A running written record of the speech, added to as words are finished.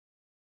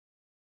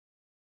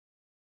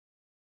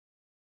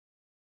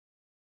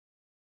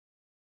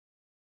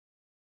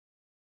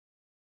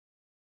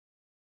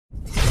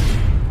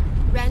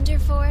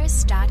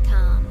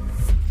wonderforce.com.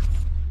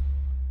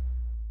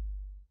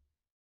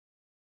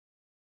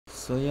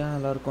 So yeah,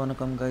 எல்லாருக்கும்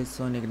வணக்கம் guys.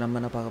 So இன்றைக்கி நம்ம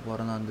என்ன பார்க்க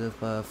போகிறோம்னா வந்து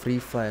ஃப்ரீ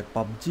ஃபயர்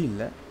பப்ஜி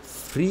இல்லை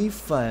ஃப்ரீ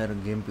ஃபயர்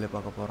கேம் ப்ளே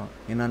பார்க்க போகிறோம்.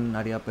 ஏன்னா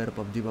நிறையா பேர்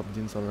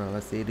பப்ஜின்னு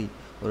சொல்கிறாங்க. சரி,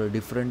 ஒரு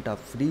டிஃப்ரெண்ட்டாக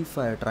ஃப்ரீ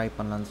ஃபயர் ட்ரை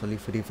பண்ணலான்னு சொல்லி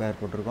ஃப்ரீ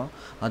ஃபயர் போட்டிருக்கோம்.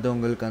 அது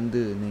உங்களுக்கு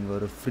வந்து நீங்கள்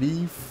ஒரு ஃப்ரீ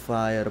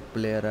ஃபயர்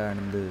பிளேயராக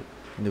வந்து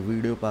இந்த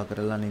வீடியோ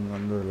பார்க்குறதெல்லாம் நீங்கள்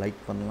வந்து ஒரு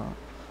லைக் பண்ணலாம்.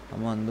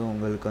 அப்புறமா வந்து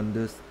உங்களுக்கு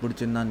வந்து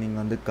பிடிச்சிருந்தா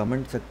நீங்கள் வந்து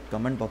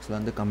கமெண்ட் பாக்ஸில்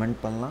வந்து கமெண்ட்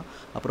பண்ணலாம்.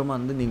 அப்புறமா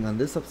வந்து நீங்கள்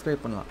வந்து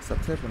சப்ஸ்கிரைப் பண்ணலாம்.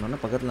 சப்ஸ்கிரைப் பண்ணோன்னா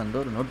பக்கத்தில் வந்து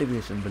ஒரு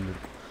நோட்டிஃபிகேஷன் பில்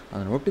இருக்கும்.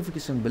 அந்த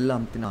நோட்டிஃபிகேஷன் பில்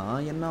அமுத்தினா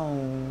என்ன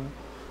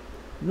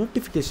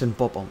நோட்டிஃபிகேஷன்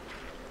பார்ப்போம்.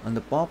 அந்த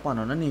பாப்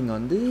ஆனோன்னா நீங்கள்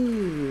வந்து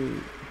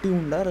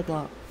டியூன்டாக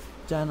இருக்கலாம்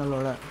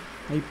சேனலோட.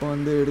 இப்போ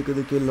வந்து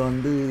எடுக்கிறது கீழே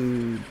வந்து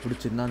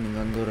பிடிச்சிருந்தா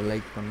நீங்கள் வந்து ஒரு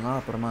லைக் பண்ணலாம்.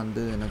 அப்புறமா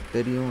வந்து எனக்கு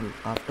தெரியும்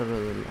ஆஃப்டர்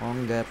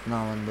லாங் கேப்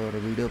நான் வந்து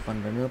ஒரு வீடியோ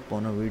பண்ணுறேன்னு.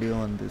 போன வீடியோ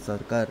வந்து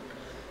சர்க்கார்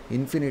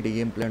இன்ஃபினிட்டி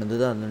கேம் பிளே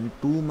இருந்தது. அது வந்து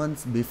 2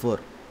 months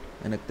பிஃபோர்.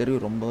 எனக்கு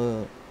தெரியும் ரொம்ப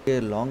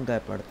லாங்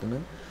கேப் எடுத்துன்னு.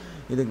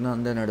 இதுக்கு நான்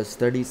வந்து என்னோடய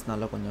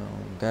ஸ்டடீஸ்னால கொஞ்சம்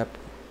கேப்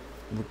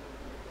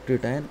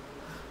விட்டுட்டேன்.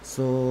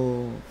 ஸோ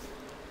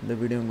இந்த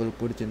வீடியோ உங்களுக்கு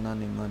பிடிச்சிருந்தா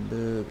நீங்கள் வந்து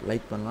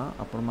லைக் பண்ணலாம்.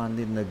 அப்புறமா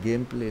வந்து இந்த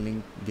கேம் பிளே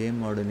லிங்க்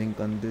கேமோட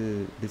லிங்க் வந்து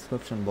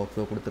டிஸ்கிரிப்ஷன்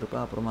பாக்ஸில்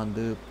கொடுத்துருப்பேன். அப்புறமா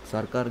வந்து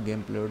சர்க்கார்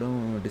கேம்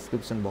பிளேயோடும்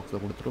டிஸ்கிரிப்ஷன்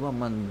பாக்ஸில் கொடுத்துருப்பேன்.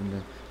 அம்மா இந்த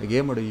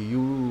கேமோட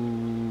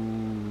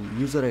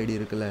யூசர் ஐடி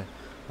இருக்குல்ல,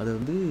 அது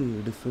வந்து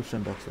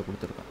டிஸ்கிரிப்ஷன் பாக்ஸில்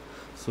கொடுத்துருக்கேன்.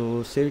 So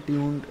stay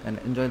tuned and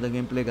enjoy the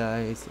game play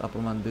guys.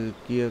 அப்புறமா வந்து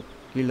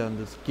கீழே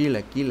வந்து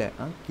கீழே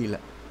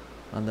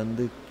அந்த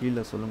வந்து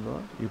கீழே சொல்லுங்க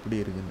இப்படி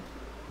இருக்குன்னு.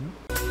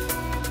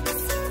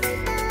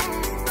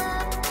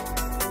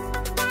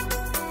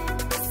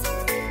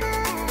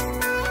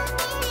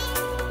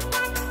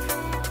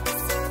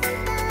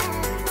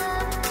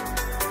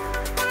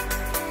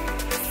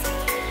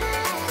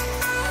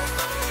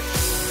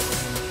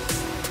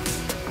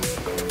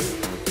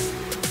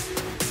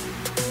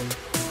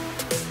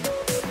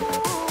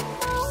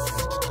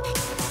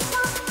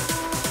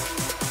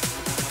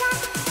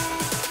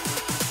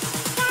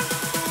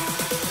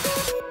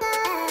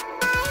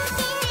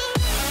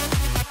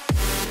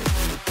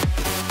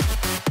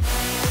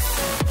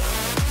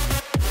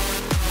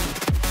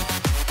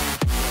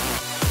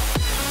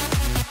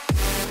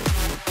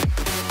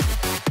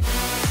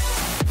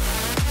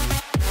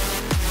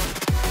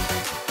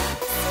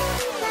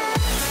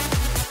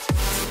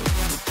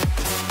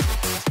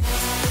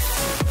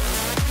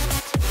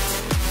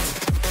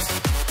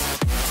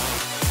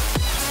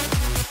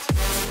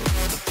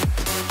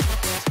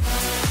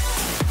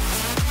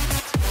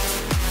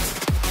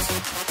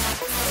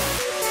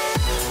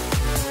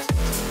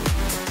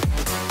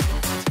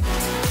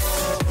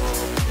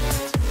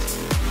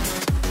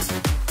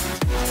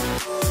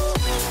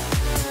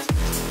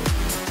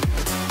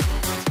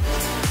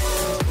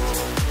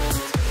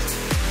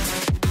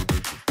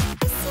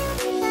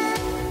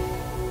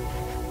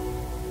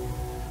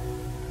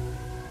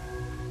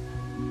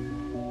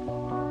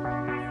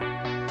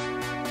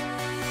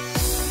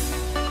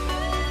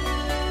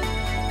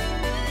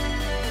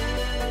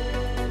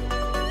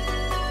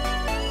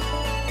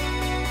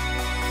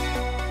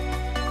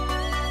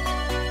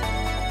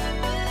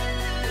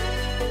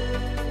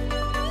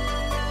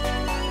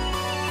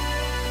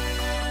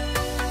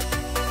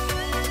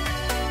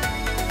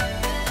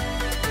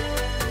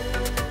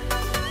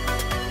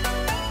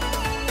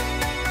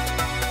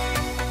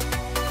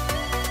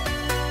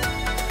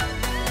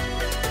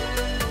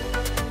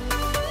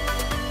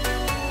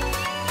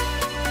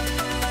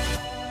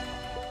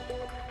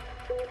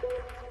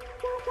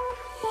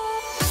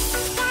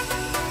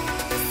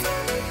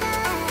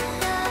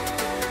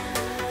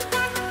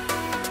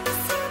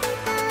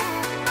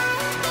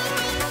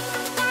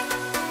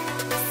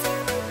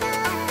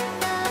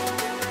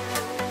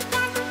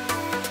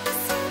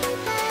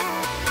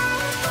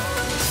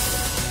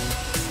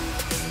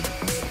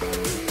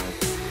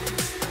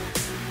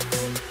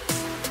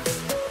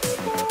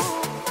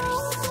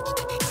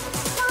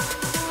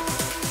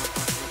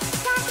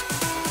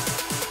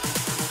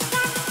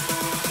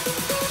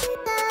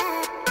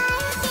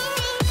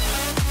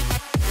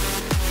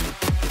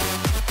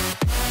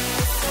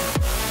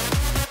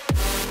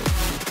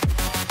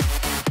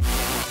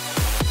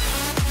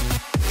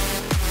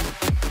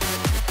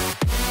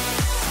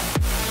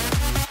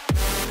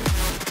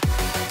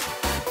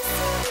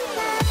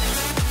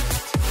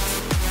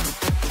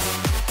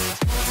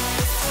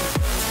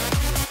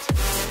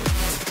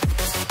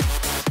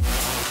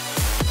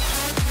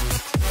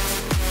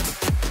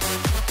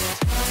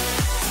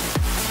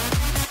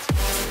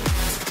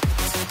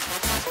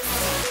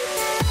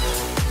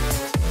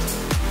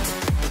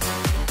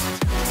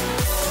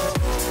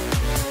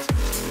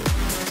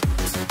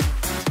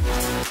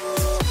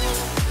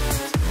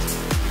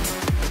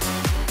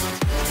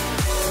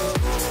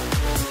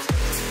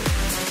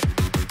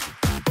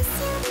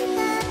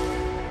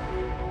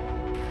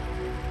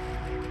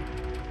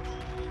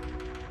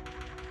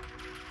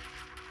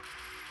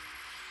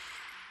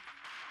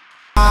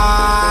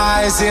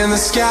 in the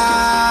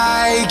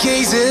sky,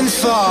 gazing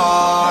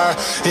far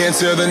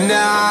into the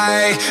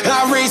night.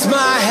 I raise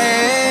my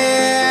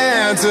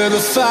hand to the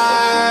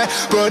fire,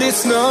 but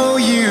it's no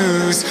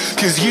use,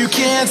 'cause you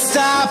can't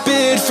stop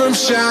it from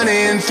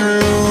shining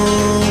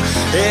through.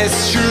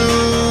 It's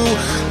true,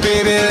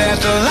 baby,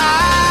 let the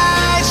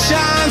light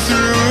shine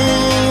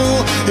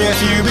through. If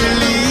you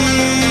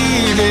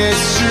believe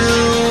it's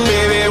true,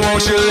 baby,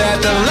 won't you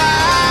let the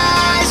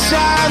light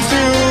shine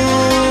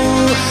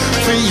through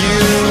for you,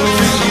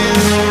 for you,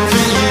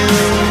 for you,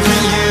 for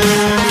you,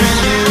 for you, for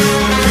you,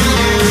 for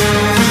you,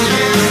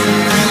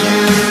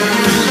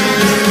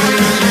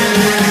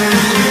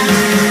 for you,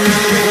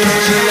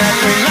 won't you let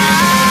the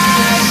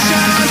light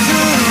shine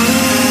through?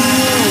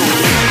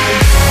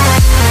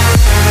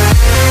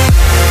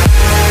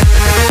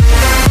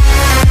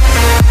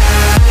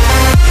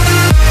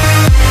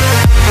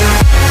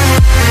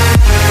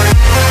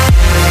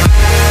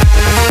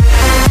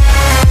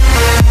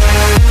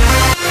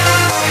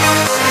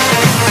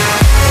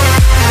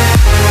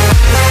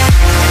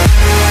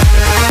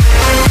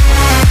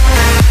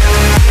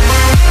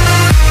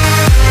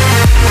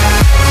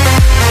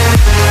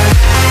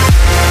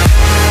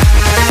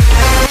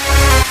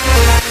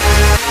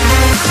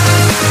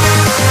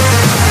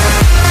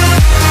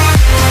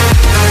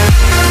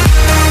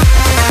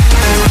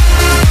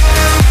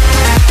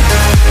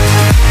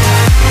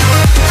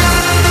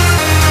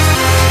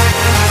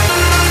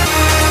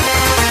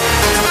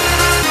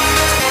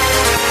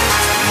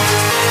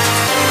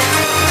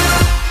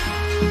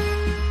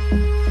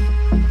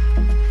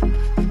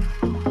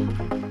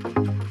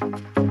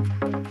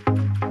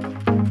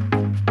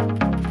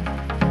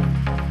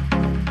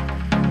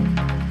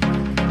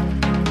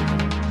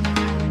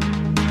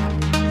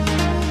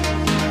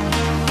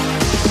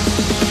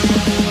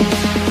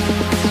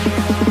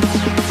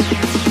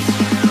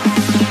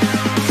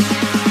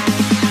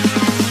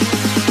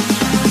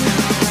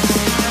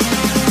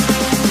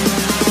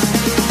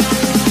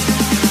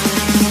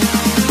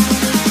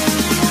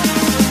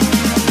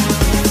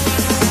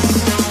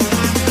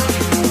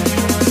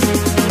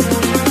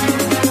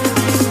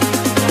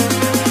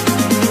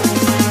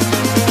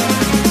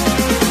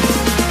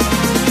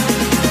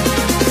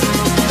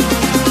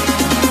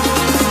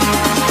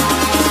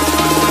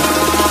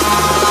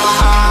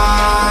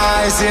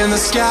 In the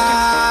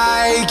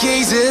sky,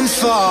 gazing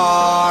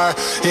far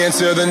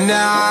into the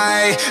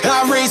night.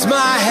 I raise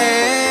my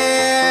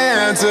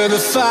hand to the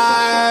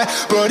fire,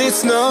 but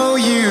it's no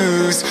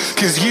use,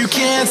 'cause you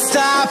can't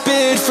stop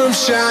it from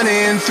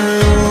shining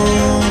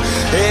through.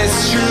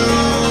 It's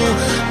true,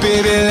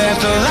 baby, let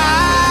the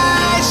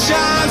light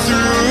shine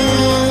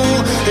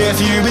through. If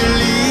you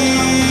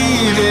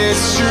believe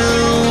it's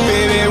true,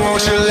 baby,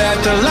 won't you let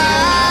the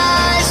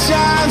light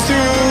shine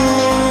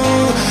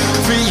through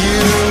for you,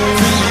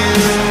 for you,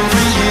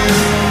 for you,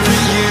 for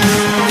you, for you,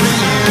 for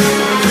you,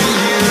 for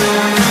you, for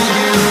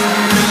you.